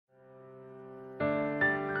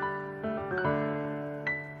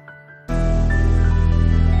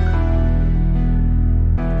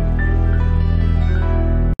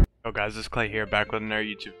Oh guys, it's Clay here, back with another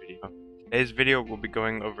YouTube video. Today's video will be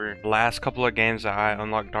going over the last couple of games that I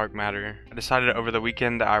unlocked Dark Matter. I decided over the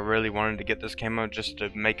weekend that I really wanted to get this camo just to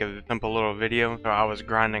make a simple little video, so I was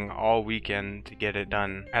grinding all weekend to get it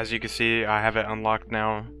done. As you can see, I have it unlocked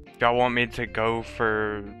now. If y'all want me to go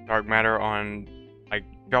for Dark Matter on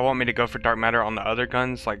the other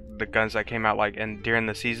guns, like the guns that came out during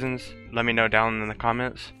the seasons, let me know down in the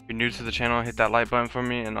comments. If you're new to the channel, hit that like button for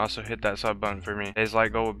me and also hit that sub button for me. Today's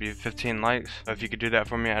like goal would be 15 likes, so if you could do that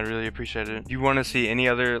for me, I'd really appreciate it. If you want to see any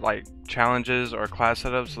other challenges or class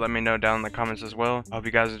setups, let me know down in the comments as well. I hope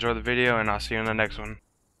you guys enjoy the video and I'll see you in the next one.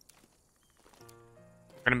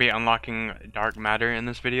 I'm gonna be unlocking Dark Matter in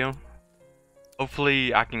this video.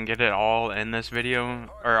 Hopefully I can get it all in this video,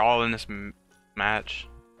 or all in this match.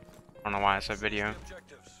 I don't know why I said video.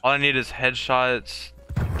 All I need is headshots,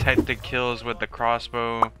 tactic kills with the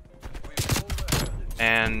crossbow,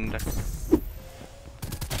 and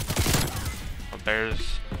oh, there's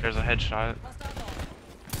a headshot.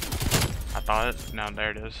 I thought. No, there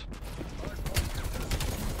it is.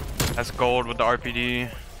 That's gold with the RPD.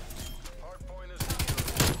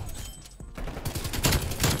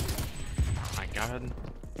 Oh my god.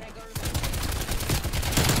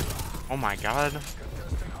 Oh my god.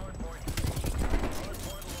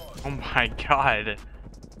 Oh my god.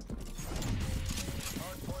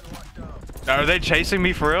 Are they chasing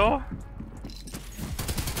me for real?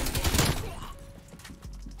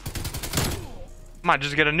 Might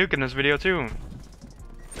just get a nuke in this video too.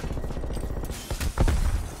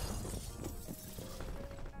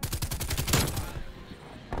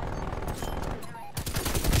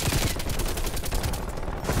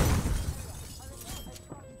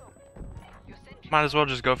 Might as well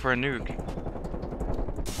just go for a nuke.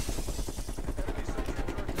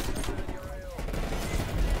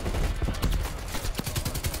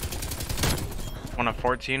 On a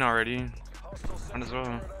 14 already. Might as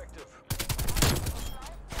well.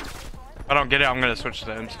 If I don't get it, I'm gonna switch to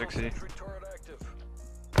the M60.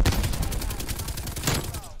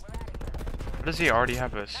 What does he already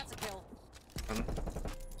have us?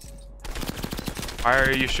 Why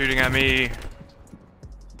are you shooting at me?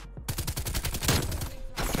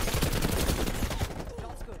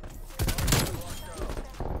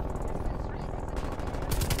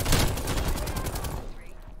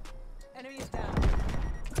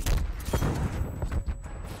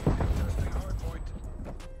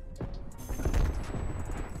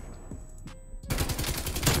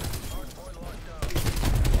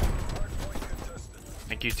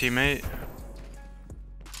 Thank you, teammate.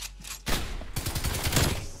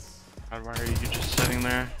 God, why are you just sitting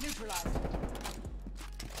there?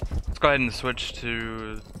 Let's go ahead and switch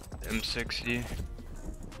to M60.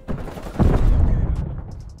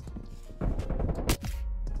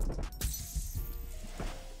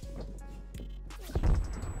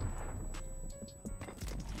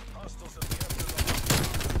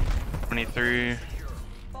 .23.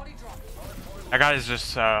 That guy is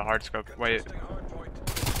just hard scope. Wait.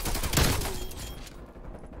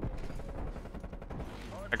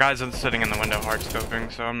 The guy's sitting in the window hard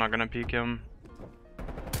scoping, so I'm not gonna peek him.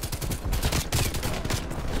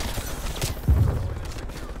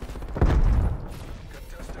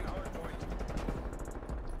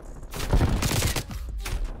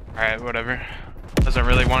 Alright, whatever. Wasn't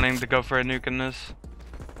really wanting to go for a nuke in this.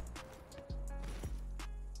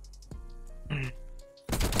 Is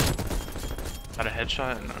that a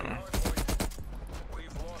headshot? No.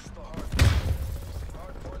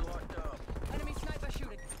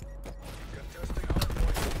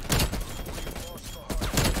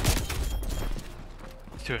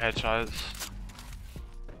 Two headshots.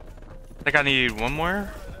 I think I need one more.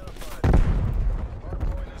 I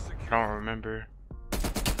don't remember.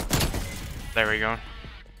 There we go.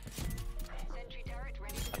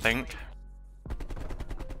 I think.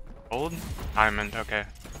 Gold? Diamond, okay.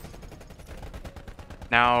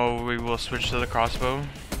 Now we will switch to the crossbow.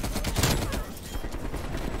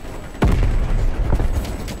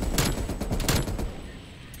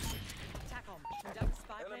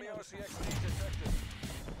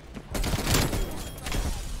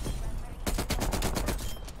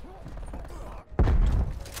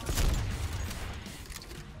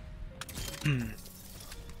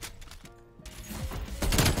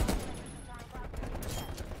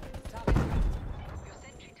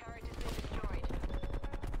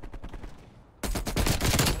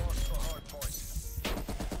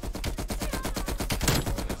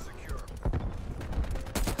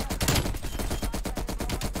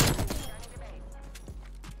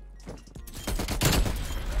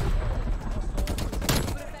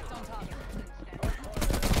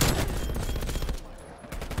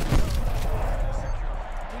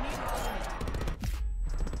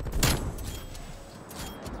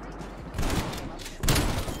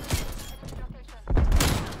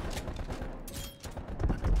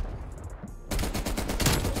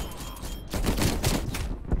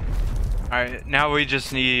 Alright, now we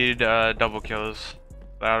just need double kills.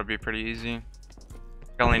 That would be pretty easy.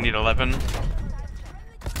 We only need 11.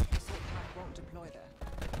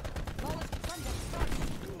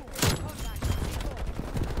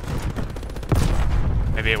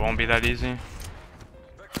 Maybe it won't be that easy.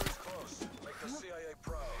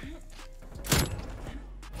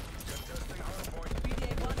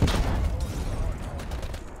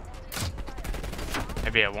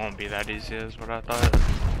 Maybe it won't be that easy is what I thought.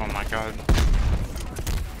 Oh my god.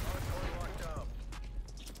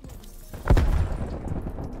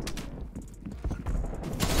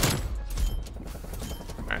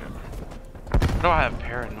 Alright. Why do I have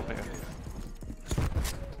paranoia?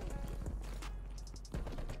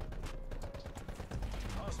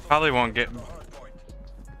 Probably won't get... No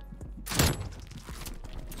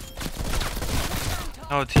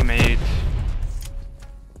teammate.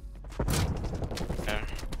 Okay.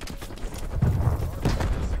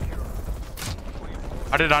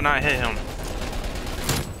 How did I not hit him?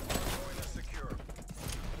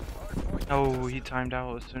 Oh, he timed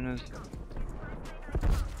out as soon as...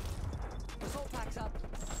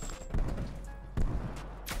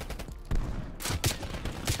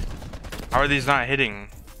 How are these not hitting?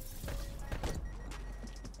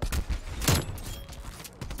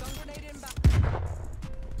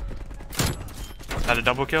 Is that a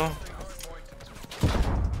double kill?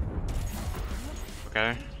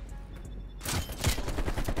 Okay.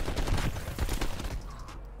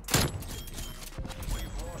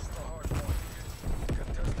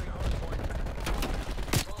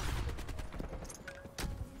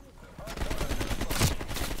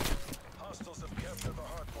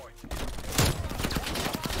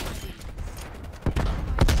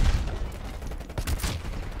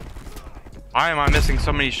 Why am I missing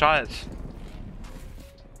so many shots?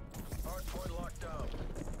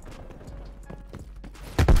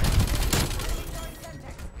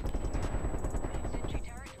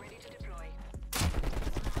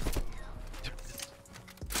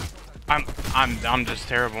 I'm just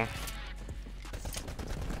terrible.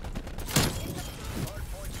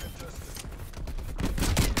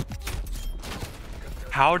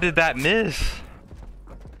 How did that miss?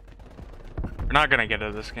 We're not gonna get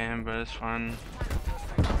to this game, but it's fun.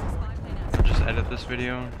 I'll just edit this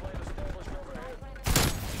video.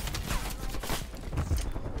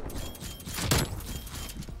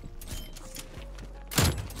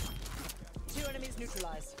 Two enemies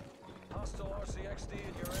neutralized. Hostile RCXD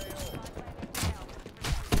in your AO.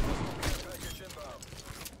 Package inbound.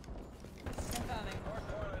 Confirming.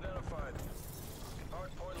 Hardpoint identified.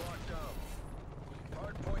 Hardpoint locked down.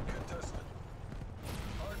 Hardpoint contested.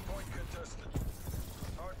 Hardpoint contested.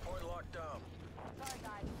 Hardpoint locked down. Sorry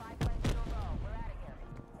guys, 5 points in a row. We're out of here.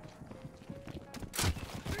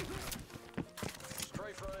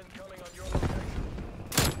 Strafe run incoming on your location.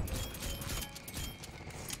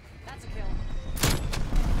 That's a kill.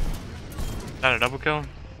 Is that a double kill?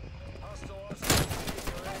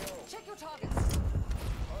 Check your targets.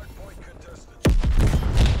 Hardpoint contested.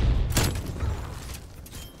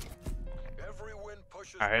 Every win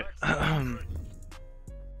pushes Alright. back.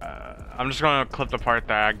 I'm just gonna clip the part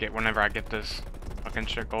that I get whenever I get this fucking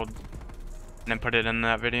shit gold and then put it in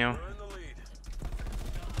that video. We're in the lead.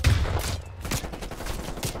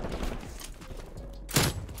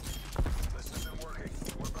 This isn't working.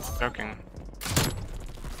 We're behind. Joking.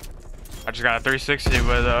 I just got a 360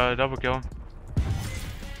 with a double kill.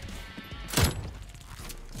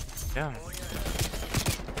 Yeah.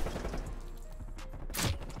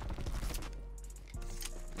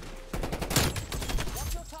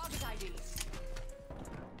 What's your target ID?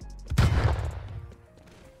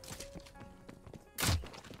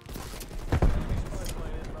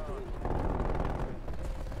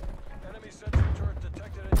 Enemy sentry turret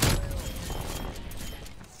detected in your AO.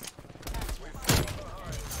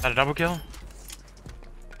 Is that a double kill?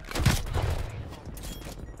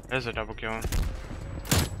 That is a double kill.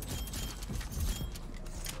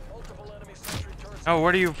 Multiple enemy sentry turrets. Oh,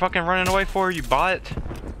 what are you fucking running away for, you bot?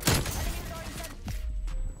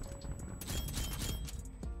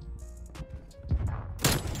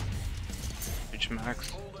 Reach max.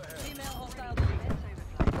 Hold ahead. Female hostile deleted.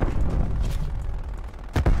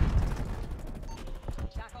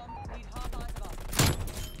 Chacom, need hard eyes above.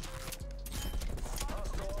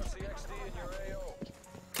 Hostile RCXD in your AO.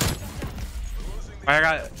 Losing the I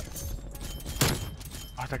got it.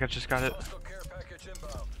 I think I just got it. hostile care package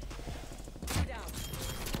inbound. Two down.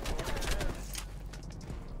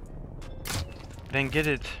 I didn't get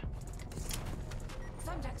it.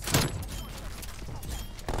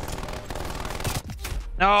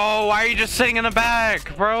 No, why are you just sitting in the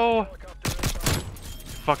back, bro? Helicopter inbound.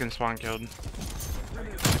 fucking spawn killed.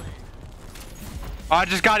 Oh, I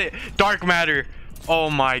just got it. Dark matter. Oh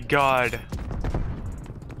my god.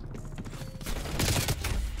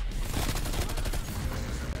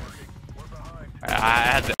 I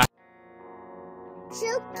had to.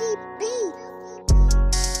 Chooky bee.